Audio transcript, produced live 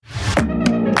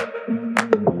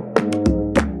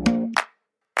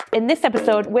In this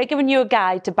episode, we're giving you a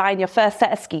guide to buying your first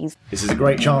set of skis. This is a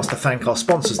great chance to thank our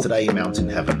sponsors today, Mountain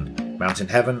Heaven. Mountain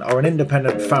Heaven are an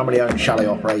independent family-owned chalet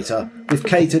operator with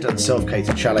catered and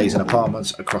self-catered chalets and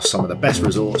apartments across some of the best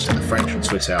resorts in the French and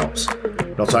Swiss Alps.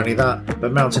 Not only that,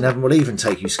 but Mountain Heaven will even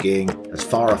take you skiing as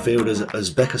far afield as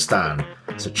Uzbekistan.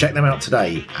 So check them out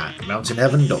today at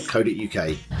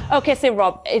mountainheaven.co.uk. Okay, so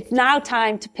Rob, it's now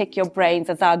time to pick your brains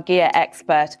as our gear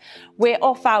expert. We're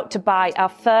off out to buy our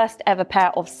first ever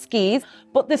pair of skis,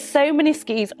 but there's so many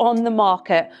skis on the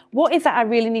market. What is it I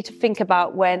really need to think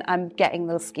about when I'm getting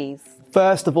those skis?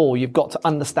 First of all, you've got to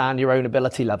understand your own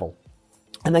ability level.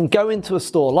 And then go into a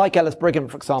store like Ellis Brigham,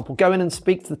 for example, go in and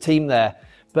speak to the team there,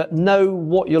 but know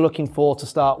what you're looking for to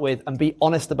start with and be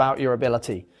honest about your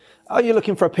ability. Are you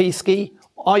looking for a piste ski?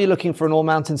 Are you looking for an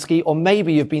all-mountain ski? Or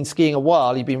maybe you've been skiing a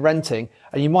while, you've been renting,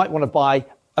 and you might want to buy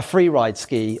a free ride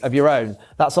ski of your own.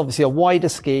 That's obviously a wider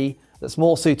ski that's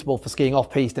more suitable for skiing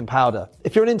off-piste in powder.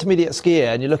 If you're an intermediate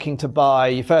skier and you're looking to buy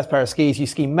your first pair of skis, you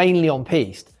ski mainly on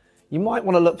piste, you might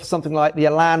want to look for something like the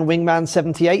Elan Wingman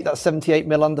 78, that's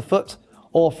 78mm underfoot.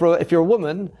 Or if you're a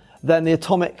woman, then the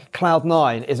Atomic Cloud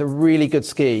 9 is a really good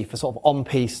ski for sort of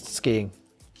on-piste skiing.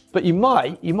 But you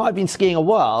might have been skiing a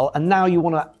while and now you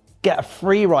want to get a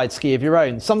free ride ski of your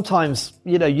own. Sometimes,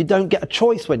 you don't get a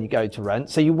choice when you go to rent,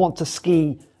 so you want a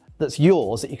ski that's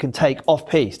yours that you can take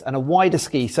off-piste and a wider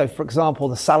ski. So for example,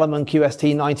 the Salomon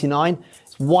QST 99,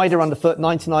 it's wider underfoot,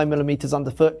 99mm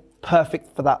underfoot,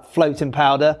 perfect for that float in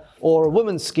powder. Or a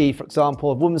woman's ski, for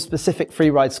example, a woman's specific free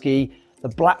ride ski, the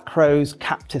Black Crow's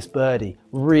Captis Birdie,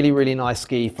 really, really nice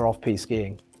ski for off-piste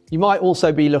skiing. You might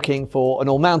also be looking for an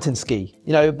all-mountain ski,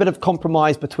 a bit of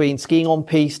compromise between skiing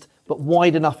on-piste, but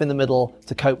wide enough in the middle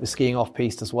to cope with skiing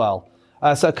off-piste as well.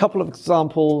 So a couple of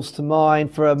examples to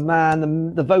mind. For a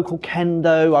man, the Vocal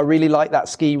Kendo, I really like that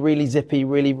ski, really zippy,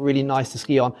 really, really nice to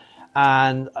ski on.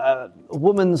 And a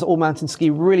woman's all-mountain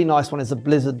ski, really nice one, is the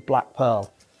Blizzard Black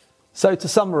Pearl. So to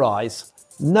summarise,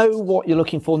 know what you're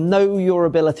looking for, know your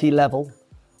ability level,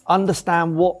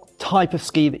 understand what type of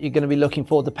ski that you're going to be looking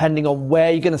for depending on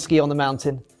where you're going to ski on the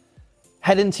mountain.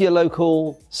 Head into your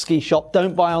local ski shop,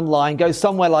 don't buy online, go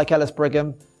somewhere like Ellis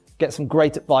Brigham, get some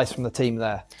great advice from the team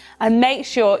there. And make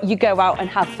sure you go out and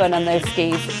have fun on those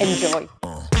skis. Enjoy.